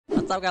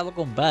What's up guys,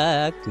 welcome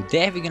back.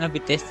 Today we're gonna be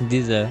testing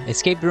this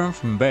escape room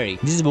from Barry.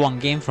 This is one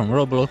game from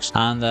Roblox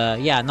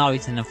and yeah, now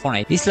it's in a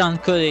Fortnite. This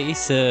land code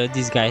is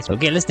these guys.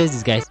 Okay, let's test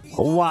these guys.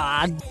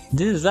 What?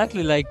 This is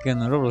exactly like in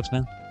Roblox,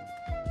 man.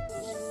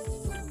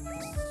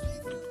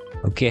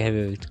 Okay,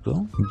 have to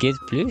go. Get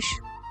plush.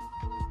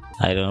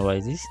 I don't know what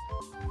is this.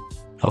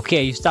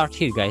 Okay, you start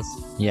here, guys.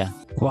 Yeah.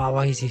 Wow,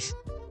 what is this?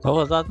 What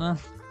was that, man?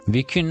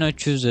 We cannot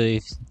choose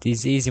if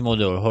this easy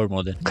mode or hard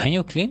mode. Can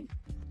you clean?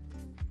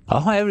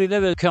 Oh, every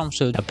level comes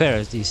to appear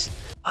as this.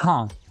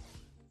 Huh.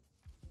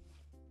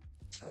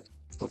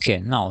 Okay,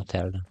 now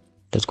tell them.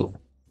 Let's go.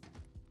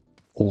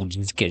 Oh, this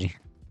is scary.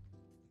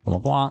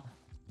 Come on.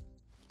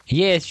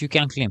 Yes, you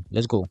can climb.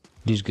 Let's go.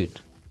 This is good.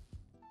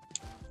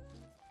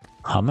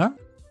 Hammer?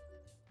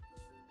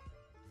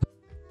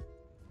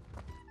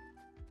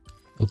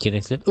 Okay,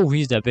 let's let. Oh,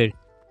 he's the bear.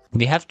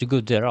 We have to go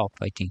there up,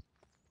 I think.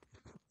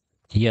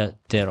 Yeah,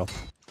 there up.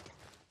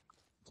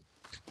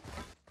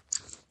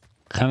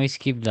 Can we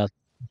skip that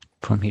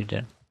from here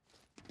there?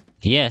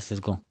 Yes, let's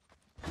go.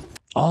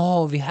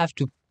 Oh, we have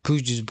to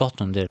push this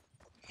button there.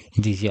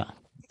 This, yeah.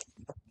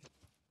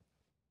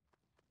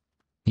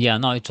 Yeah,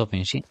 now it's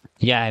open, see?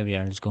 Yeah,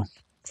 everywhere, let's go.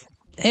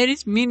 There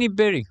is mini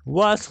berry.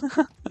 What?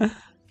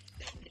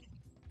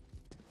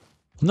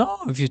 No,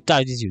 if you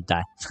die this, you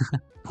die.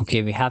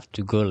 Okay, we have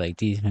to go like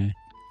this, man.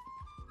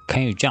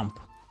 Can you jump?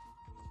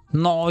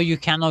 No, you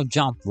cannot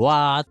jump.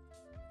 What?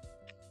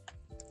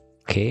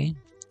 Okay.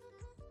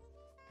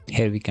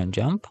 Here we can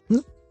jump.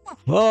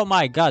 Oh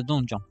my god,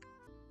 don't jump.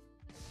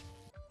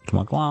 Come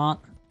on, come on.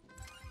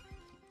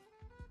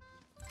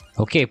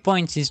 Okay,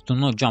 point is to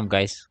not jump,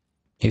 guys.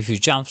 If you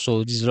jump,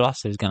 so this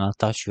laser is gonna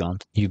touch you and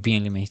you be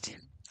eliminated.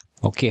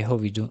 Okay, how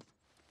we do?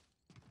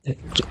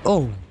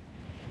 Oh,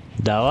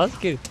 that was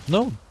good.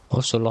 No,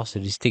 also laser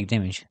is take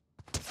damage.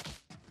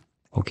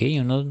 Okay,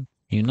 you're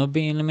not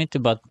being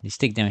eliminated, but it's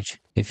take damage.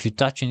 If you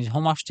touch it, how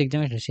much take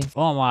damage? Let's see.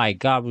 Oh my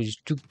god, we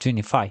just took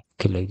 25.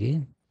 Okay, like this.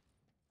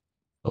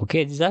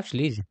 Okay, this is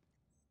actually easy.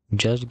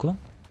 Just go.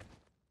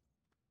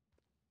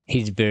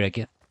 He's better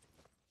again.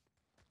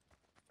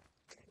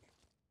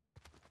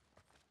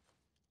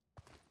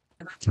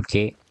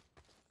 Okay.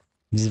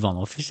 This is one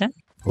officer.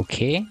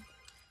 Okay.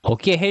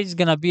 Okay, here's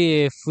gonna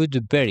be a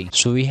food berry.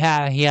 So he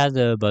has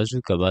a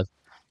bazooka, but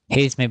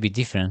here's maybe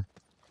different.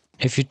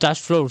 If you touch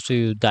floor, so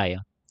you die.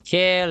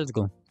 Okay, let's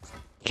go.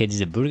 Okay, this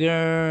is a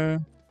burger.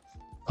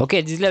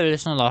 Okay, this level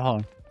is not that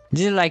hard.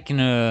 This is like in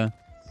a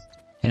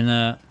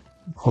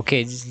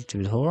okay, this is a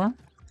little bit hard.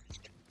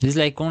 This is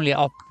like only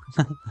up.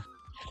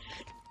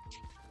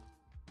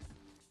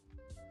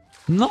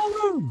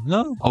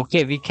 No.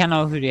 Okay, we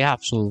cannot hurry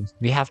up, so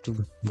we have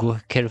to go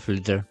carefully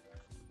there.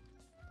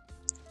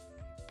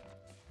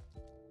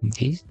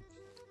 Okay.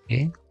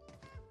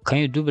 Can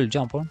you double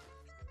jump on?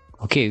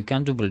 Okay, you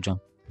can double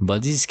jump,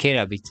 but this is scary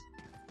a bit.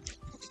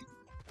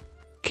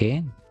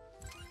 Okay.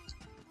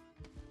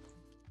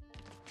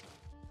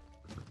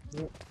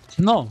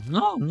 No,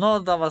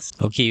 that was...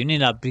 Okay, you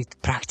need a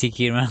bit practice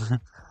here,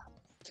 man.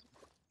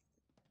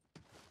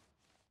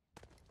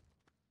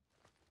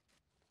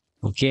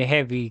 Okay,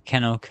 here we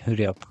cannot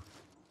hurry up.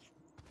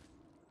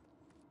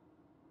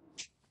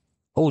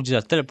 Oh,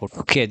 there's a teleport.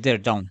 Okay, they're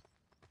down.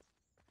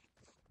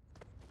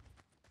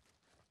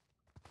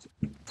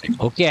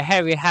 Okay,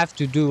 here we have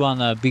to do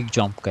one big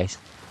jump, guys.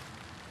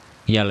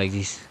 Yeah, like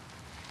this.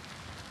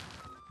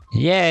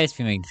 Yes,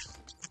 we made this.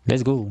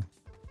 Let's go.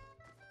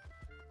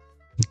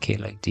 Okay,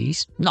 like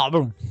this. No,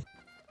 bro.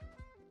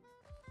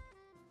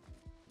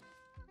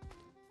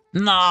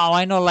 No,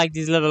 I don't like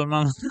this level,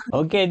 man.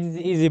 Okay, this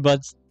is easy,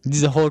 but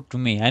this is hard to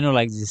me. I don't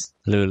like this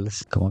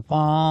levels. Come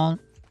on.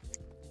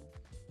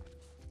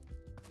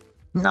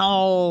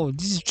 No,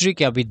 this is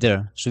tricky a bit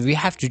there. So we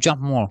have to jump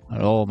more.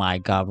 Oh my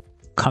god.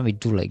 Can we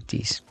do like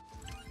this?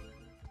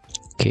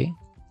 Okay.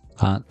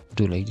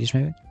 Do like this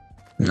maybe?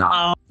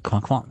 No.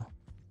 Come on.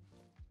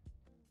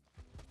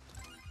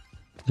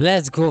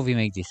 Let's go, we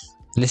make this.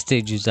 Let's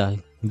take this out.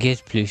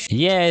 Get plush.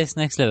 Yes,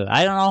 next level.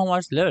 I don't know how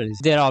much level is.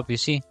 They're up, you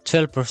see.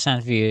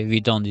 12% we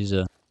done this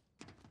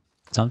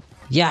some.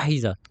 Yeah,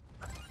 he's up.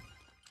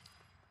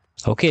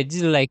 Okay, this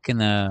is like in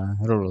a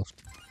Roblox.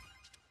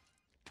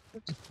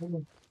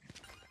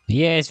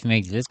 Yes, we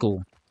make this. Let's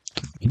go.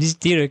 This is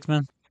T-Rex,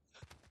 man.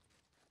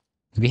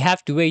 We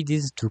have to wait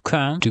this to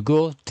come to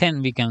go.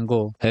 10 we can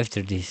go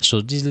after this.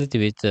 So this is a little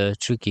bit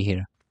tricky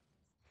here.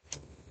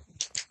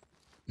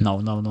 No,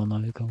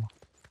 come on.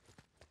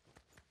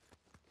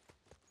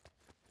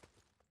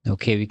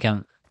 Okay, we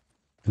can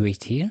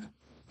wait here.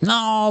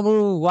 No,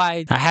 bro,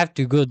 why? I have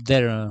to go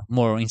there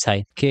more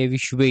inside. Okay, we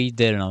should wait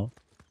there now.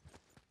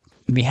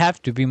 We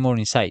have to be more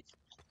inside.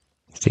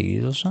 Take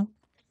this also.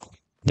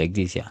 Like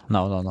this, yeah.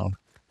 No.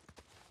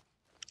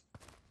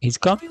 He's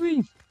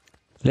coming.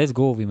 Let's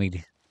go, we make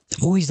this.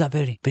 Oh, is that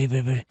very.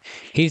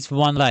 Here's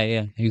one line,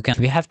 yeah. You can.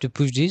 We have to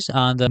push this,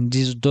 and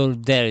this door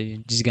there,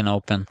 this is gonna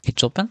open.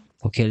 It's open.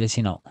 Okay, let's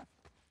see now.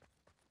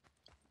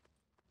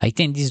 I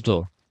think this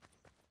door.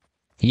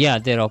 Yeah,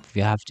 they're up.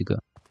 We have to go.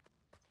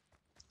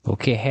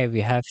 Okay, here we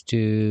have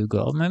to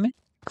go up, maybe.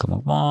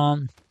 Come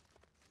on.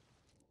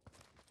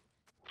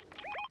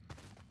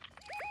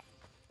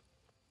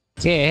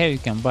 Okay, here you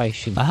can buy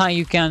shit.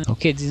 You can.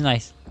 Okay, this is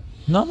nice.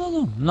 No,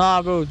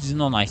 bro, this is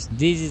not nice.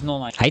 This is not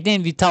nice. I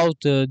think without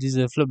this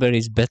flubber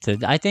is better.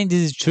 I think this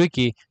is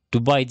tricky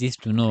to buy this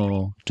to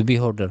know to be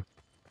hoarder.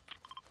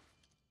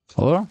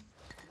 Or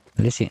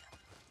let's see.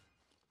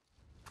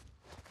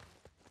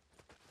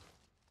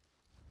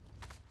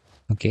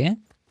 Okay.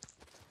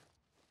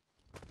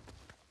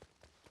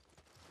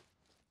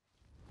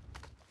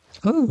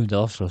 Oh, the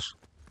offros.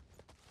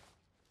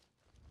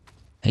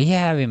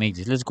 Yeah, we make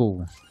this. Let's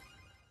go.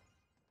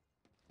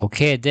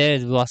 Okay, there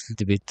it was a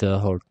little bit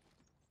hard.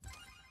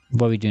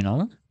 What we do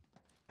now?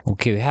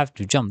 Okay, we have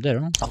to jump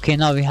there. Okay,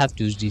 now we have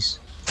to use this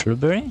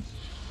flubberry.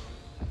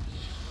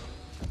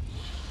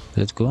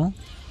 Let's go.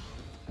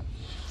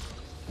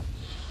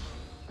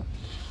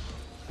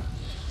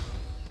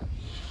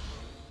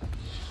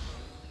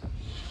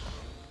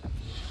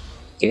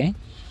 Okay.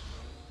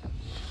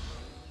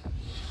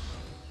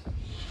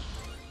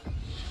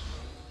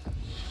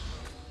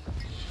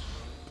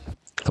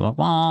 Come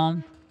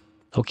on.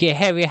 Okay,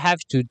 here we have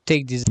to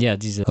take this. Yeah,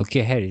 this.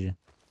 Okay, here is it.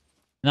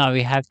 Now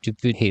we have to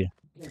put here.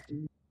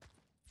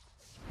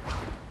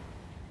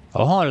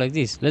 Oh, like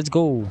this. Let's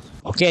go.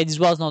 Okay, this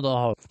was not a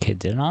hard. Okay,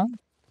 there now.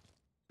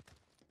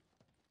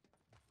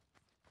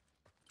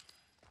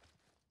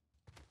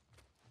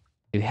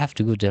 We have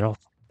to go there up.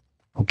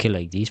 Okay,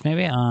 like this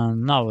maybe.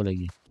 Now like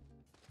this.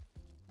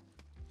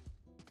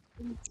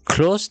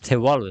 Close the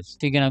walls.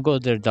 We're gonna go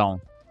there down.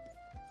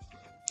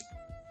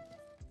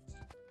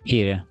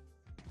 Here.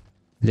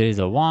 There is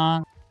a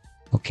one.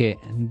 Okay,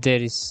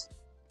 there is.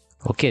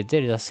 Okay,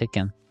 there is a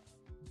second.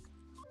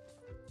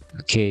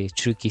 Okay,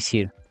 trick is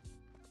here.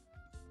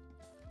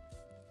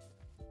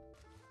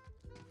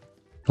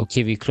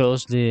 Okay, we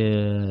close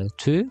the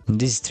two.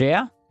 This is three.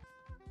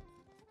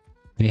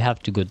 We have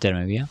to go there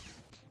maybe. Yeah?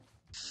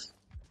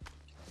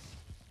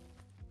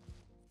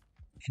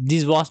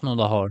 This was not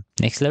a hard.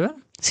 Next level?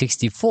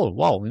 64.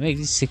 Wow, we make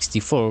this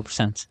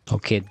 64%.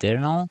 Okay, there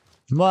now.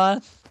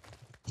 What?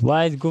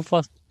 Why it go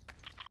fast?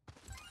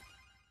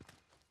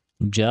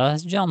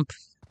 Just jump.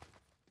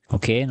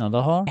 Okay,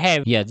 another hole.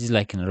 Hey, yeah, this is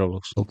like in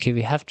Roblox. Okay,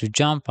 we have to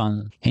jump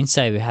and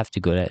inside we have to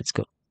go. Let's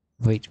go.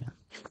 Wait,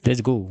 let's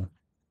go.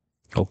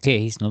 Okay,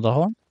 he's not a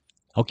hole.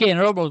 Okay, in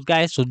Roblox,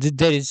 guys, so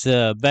there is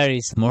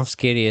berries more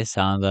scariest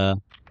and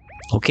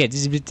okay, this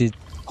is a bit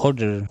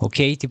harder.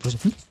 Okay,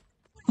 80%.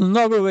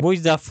 No, bro, what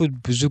is that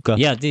food bazooka?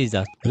 Yeah, this is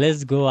that.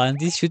 Let's go. And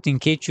this shooting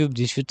ketchup,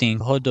 this shooting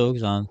hot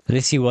dogs, and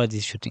let's see what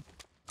this shooting.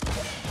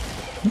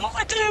 No,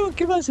 I can't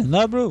give us.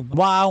 No, bro.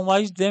 Wow,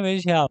 much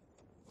damage here.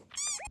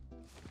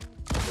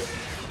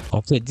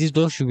 Okay, this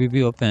door should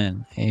be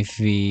open if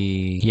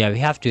we. Yeah, we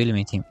have to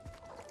eliminate him.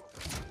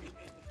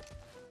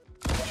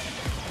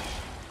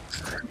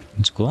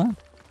 Let's go.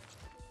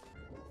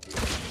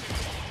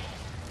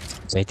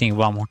 So I think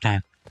one more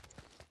time.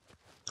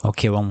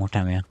 Okay, one more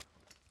time, yeah.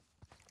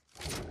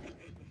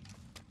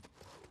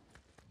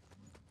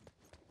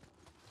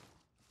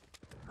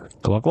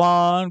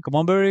 Come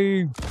on,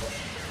 Barry.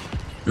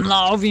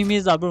 No, we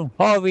missed that, bro.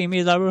 Oh, we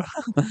missed that, bro.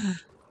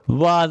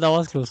 Wow, that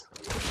was close.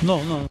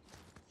 No.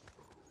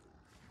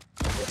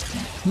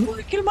 No,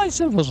 I killed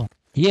myself also.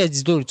 Yeah,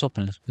 this door is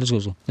open. Let's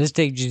go. Let's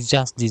take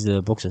just these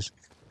boxes.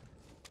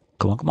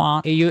 Come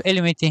on. Hey, you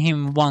eliminated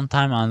him one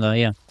time and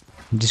yeah,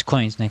 these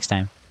coins next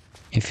time.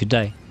 If you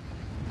die.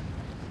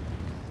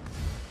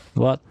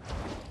 What?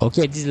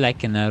 Okay, this is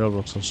like in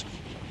Roblox also.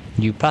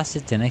 You pass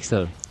it the next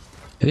level.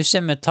 Use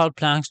metal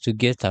planks to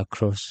get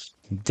across.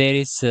 There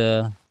is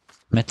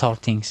metal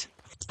things.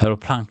 Or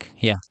plank,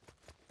 yeah.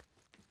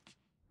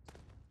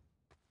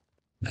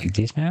 Like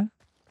this, man.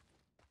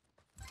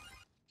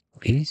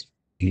 Please.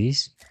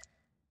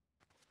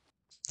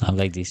 I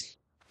like this.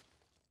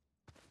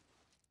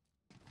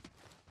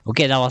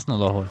 Okay, that was not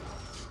a hole.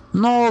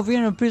 No,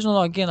 we're in prison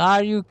again.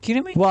 Are you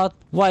kidding me? What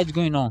is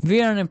going on?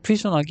 We are in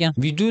prison again.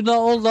 We do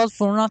all that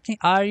for nothing.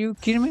 Are you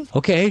kidding me?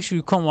 Okay,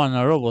 actually come one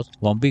robot.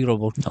 One big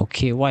robot.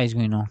 Okay, what is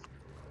going on?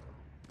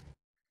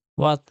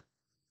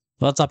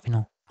 What's up, you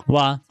know?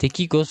 What? They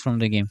kick us from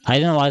the game. I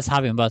don't know what's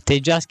happening, but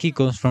they just kick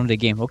us from the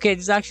game. Okay,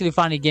 this is actually a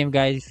funny game,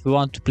 guys. If you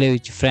want to play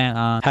with your friend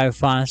and have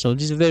fun, so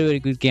this is a very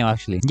good game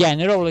actually. Yeah, in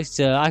Roblox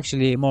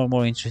actually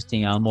more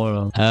interesting and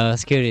more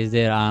scary is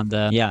there, and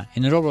yeah,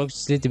 in Roblox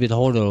it's a little bit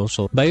harder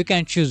also. But you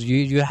can choose.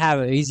 You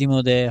have easy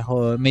mode,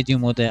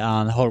 medium mode,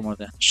 and hard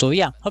mode. So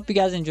yeah, hope you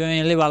guys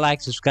enjoy. Leave a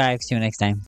like, subscribe. See you next time.